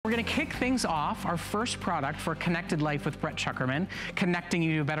to kick things off, our first product for Connected Life with Brett Chuckerman, connecting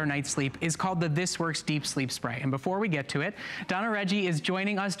you to a better night's sleep, is called the This Works Deep Sleep Spray. And before we get to it, Donna Reggie is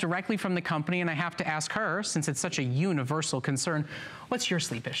joining us directly from the company, and I have to ask her, since it's such a universal concern, what's your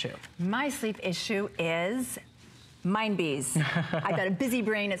sleep issue? My sleep issue is mind bees. I've got a busy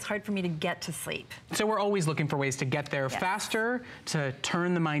brain. It's hard for me to get to sleep. So we're always looking for ways to get there faster, to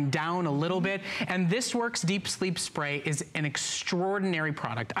turn the mind down a little bit. And This Works Deep Sleep Spray is an extraordinary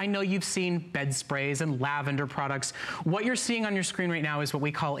product. I know you've seen bed sprays and lavender products. What you're seeing on your screen right now is what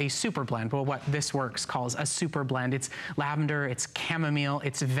we call a super blend. Well, what This Works calls a super blend. It's lavender, it's chamomile,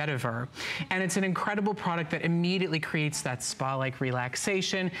 it's vetiver. And it's an incredible product that immediately creates that spa-like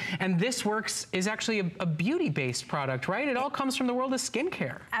relaxation. And This Works is actually a beauty-based product, right? It all comes from the world of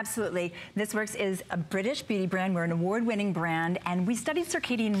skincare. Absolutely. This Works is a British beauty brand. We're an award-winning brand, and we studied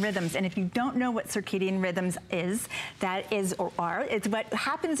circadian rhythms. And if you don't know what circadian rhythms is, that is or are, it's what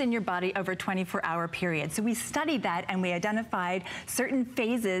happens in your body over a 24-hour period. So we studied that, and we identified certain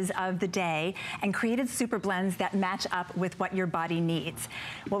phases of the day and created super blends that match up with what your body needs.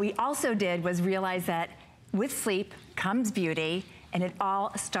 What we also did was realize that with sleep comes beauty, and it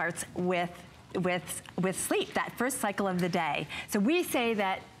all starts with sleep, that first cycle of the day. So we say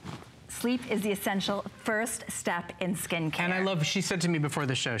that sleep is the essential first step in skincare. And I love, she said to me before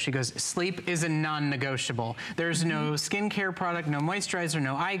the show, she goes, sleep is a non-negotiable. There's no skincare product, no moisturizer,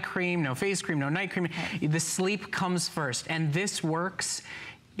 no eye cream, no face cream, no night cream. The sleep comes first. And This Works,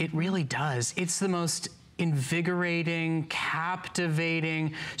 it really does. It's the most invigorating,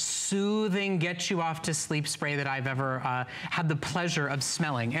 captivating, soothing, get you off to sleep spray that I've ever had the pleasure of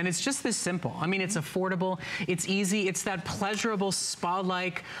smelling. And it's just this simple. I mean, it's affordable, it's easy, it's that pleasurable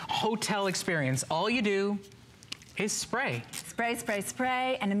spa-like hotel experience. All you do is spray. Spray, spray,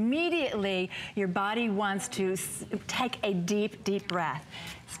 spray, and immediately your body wants to take a deep, deep breath.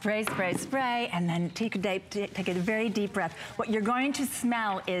 Spray, spray, spray, and then take a very deep breath. What you're going to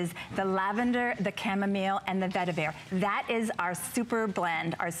smell is the lavender, the chamomile, and the vetiver. That is our super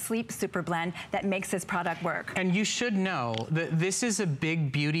blend, our sleep super blend that makes this product work. And you should know that this is a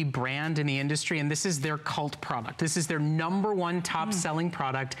big beauty brand in the industry, and this is their cult product. This is their #1 top selling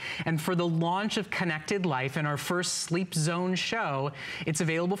product. And for the launch of Connected Life and our first Sleep Zone show, it's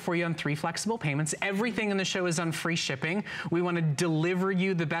available for you on 3 flexible payments. Everything in the show is on free shipping. We want to deliver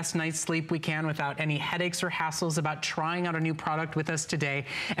you the best night's sleep we can without any headaches or hassles about trying out a new product with us today.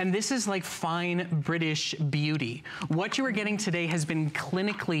 And this is like fine British beauty. What you are getting today has been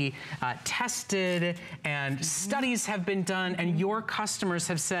clinically tested, and studies have been done, and your customers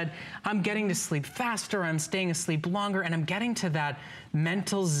have said, I'm getting to sleep faster, I'm staying asleep longer, and I'm getting to that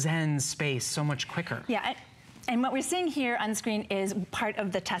mental zen space so much quicker. Yeah. And what we're seeing here on screen is part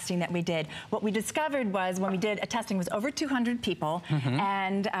of the testing that we did. What we discovered was, when we did a testing, was over 200 people,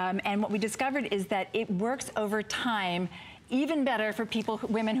 and what we discovered is that it works over time even better for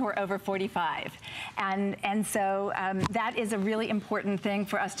women who are over 45. And so that is a really important thing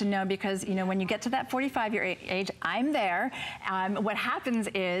for us to know, because, you know, when you get to that 45-year age, I'm there. What happens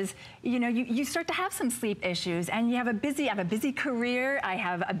is, you know, you start to have some sleep issues, and you have I have a busy career, I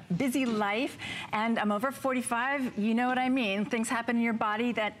have a busy life, and I'm over 45, you know what I mean. Things happen in your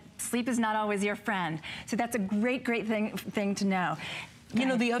body that sleep is not always your friend. So that's a great, great thing to know. You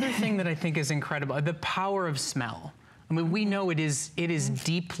know, the other thing that I think is incredible, the power of smell. I mean, we know it is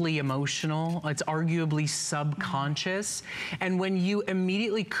deeply emotional. It's arguably subconscious. And when you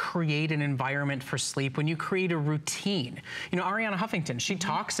immediately create an environment for sleep, when you create a routine, you know, Ariana Huffington, she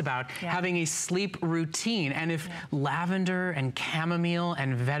talks about having a sleep routine. And if lavender and chamomile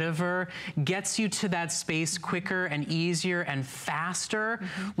and vetiver gets you to that space quicker and easier and faster,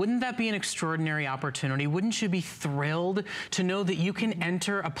 wouldn't that be an extraordinary opportunity? Wouldn't you be thrilled to know that you can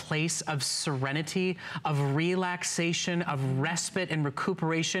enter a place of serenity, of relaxation, of respite and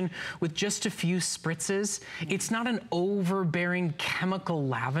recuperation with just a few spritzes? It's not an overbearing chemical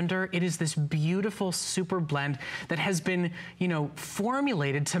lavender. It is this beautiful super blend that has been, you know,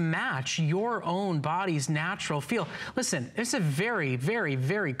 formulated to match your own body's natural feel. Listen, it's a very, very,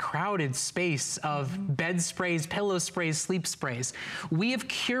 very crowded space of bed sprays, pillow sprays, sleep sprays. We have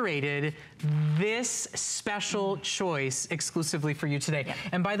curated this special choice exclusively for you today.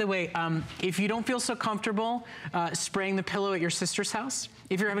 And by the way, if you don't feel so comfortable spraying the pillow at your sister's house,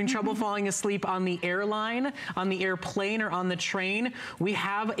 if you're having trouble falling asleep on the airline, on the airplane, or on the train, we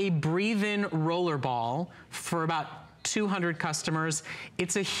have a breathe-in roller ball for about 200 customers.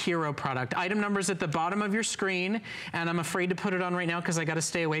 It's a hero product. Item number's at the bottom of your screen, and I'm afraid to put it on right now because I got to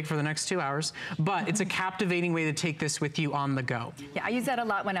stay awake for the next 2 hours. But it's a captivating way to take this with you on the go. Yeah, I use that a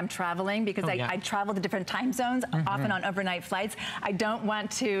lot when I'm traveling because I travel to different time zones, often on overnight flights. I don't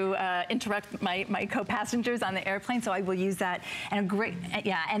want to interrupt my co-passengers on the airplane, so I will use that. And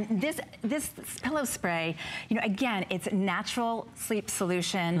and this pillow spray, you know, again, it's a natural sleep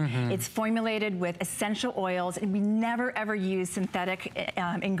solution. It's formulated with essential oils, and we never ever use synthetic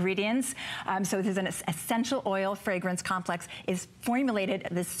ingredients. So there's an essential oil fragrance complex is formulated,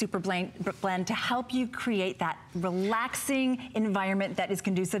 this super blend to help you create that relaxing environment that is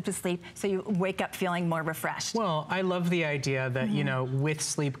conducive to sleep, so you wake up feeling more refreshed. Well, I love the idea that, you know, with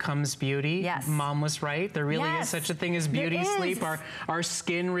sleep comes beauty. Yes. Mom was right. There really is such a thing as beauty sleep. Our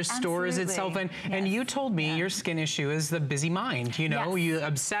skin restores itself. And you told me your skin issue is the busy mind. You know, you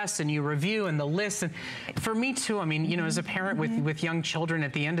obsess and you review and the list. And for me too, I mean, you know, as a parent with young children,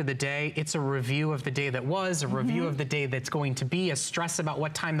 at the end of the day, it's a review of the day that was, a review of the day that's going to be, a stress about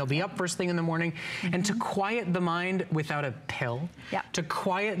what time they'll be up first thing in the morning. And to quiet the mind without a pill, to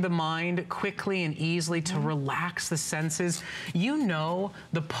quiet the mind quickly and easily, to relax the senses. You know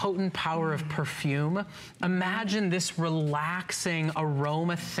the potent power of perfume. Imagine this relaxing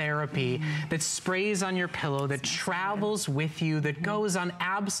aromatherapy that sprays on your pillow, that travels with you, that goes on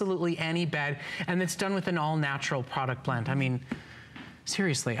absolutely any bed, and that's done with an all-natural product blend. I mean,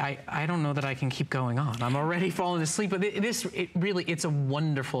 seriously, I don't know that I can keep going on. I'm already falling asleep, but it's a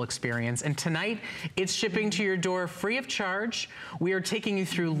wonderful experience. And tonight, it's shipping to your door free of charge. We are taking you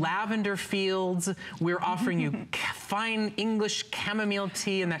through lavender fields. We're offering you fine English chamomile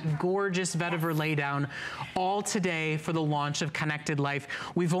tea and that gorgeous vetiver laydown, all today for the launch of Connected Life.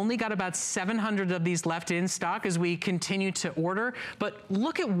 We've only got about 700 of these left in stock as we continue to order, but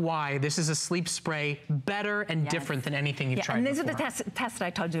look at why this is a sleep spray better and different than anything you've tried before. And these are the tests that I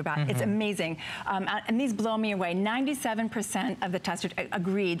told you about. It's amazing. And these blow me away. 97% of the testers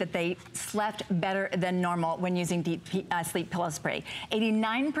agreed that they slept better than normal when using deep sleep pillow spray.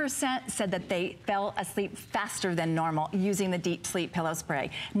 89% said that they fell asleep faster than normal using the deep sleep pillow spray.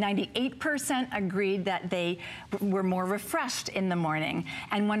 98% agreed that they were more refreshed in the morning.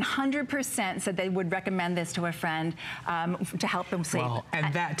 And 100% said they would recommend this to a friend to help them sleep. Well,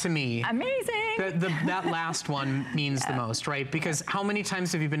 and that to me, amazing. That last one means the most, right? Because how many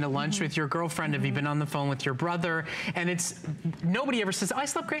times have you been to lunch with your girlfriend? Have you been on the phone with your brother? And nobody ever says, oh, I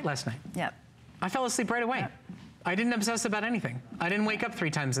slept great last night. Yep. I fell asleep right away. I didn't obsess about anything. I didn't wake up 3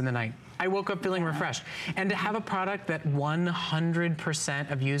 times in the night. I woke up feeling refreshed. And to have a product that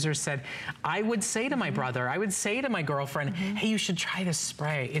 100% of users said, I would say to my brother, I would say to my girlfriend, hey, you should try this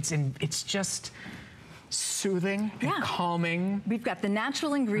spray. It's just soothing and calming. We've got the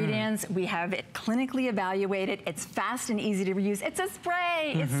natural ingredients. We have it clinically evaluated. It's fast and easy to reuse. It's a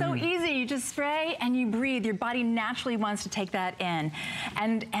spray. It's so easy. You just spray and you breathe. Your body naturally wants to take that in.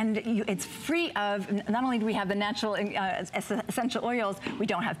 And it's free of, not only do we have the natural essential oils, we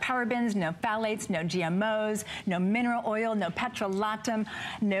don't have parabens, no phthalates, no GMOs, no mineral oil, no petrolatum,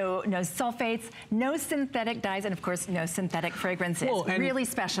 no sulfates, no synthetic dyes, and of course, no synthetic fragrances. Well, really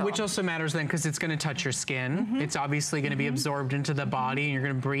special. Which also matters then because it's going to touch your skin. It's obviously going to be absorbed into the body, and you're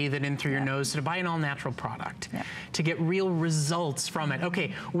going to breathe it in through your nose. So to buy an all-natural product, to get real results from it.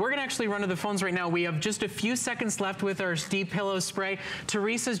 Okay, we're going to actually run to the phones right now. We have just a few seconds left with our deep pillow spray.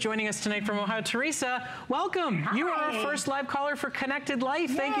 Teresa's joining us tonight from Ohio. Teresa, welcome. Hi. You are our first live caller for Connected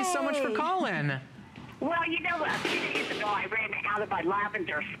Life. Yay. Thank you so much for calling. Well, you know, a few days ago I ran out of my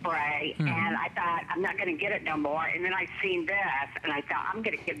lavender spray, and I thought, I'm not going to get it no more. And then I seen this, and I thought, I'm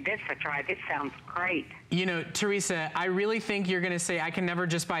going to give this a try. This sounds great. You know, Teresa, I really think you're going to say, I can never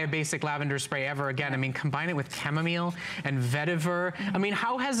just buy a basic lavender spray ever again. I mean, combine it with chamomile and vetiver. I mean,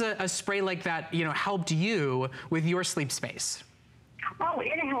 how has a spray like that, you know, helped you with your sleep space? Oh,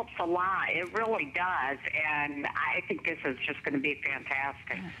 it helps a lot. It really does. And I think this is just going to be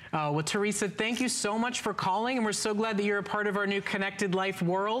fantastic. Well, Teresa, thank you so much for calling. And we're so glad that you're a part of our new Connected Life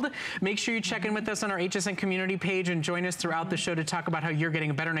world. Make sure you check in with us on our HSN community page and join us throughout the show to talk about how you're getting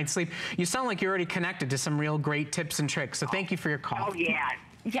a better night's sleep. You sound like you're already connected to some real great tips and tricks. So thank you for your call. Oh, yeah.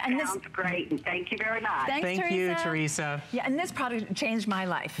 Yeah, and sounds great, and thank you very much. Thank you, Teresa. Yeah, and this product changed my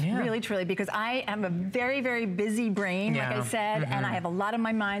life, really, truly, because I am a very, very busy brain, like I said, and I have a lot on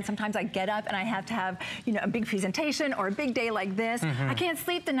my mind. Sometimes I get up and I have to have, you know, a big presentation or a big day like this. I can't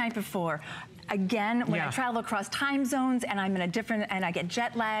sleep the night before. Again, when I travel across time zones and I'm in a different, and I get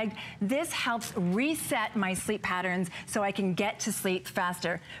jet lagged, this helps reset my sleep patterns so I can get to sleep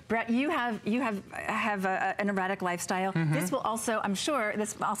faster. Brett, you have an erratic lifestyle. This will also, I'm sure,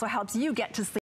 this also helps you get to sleep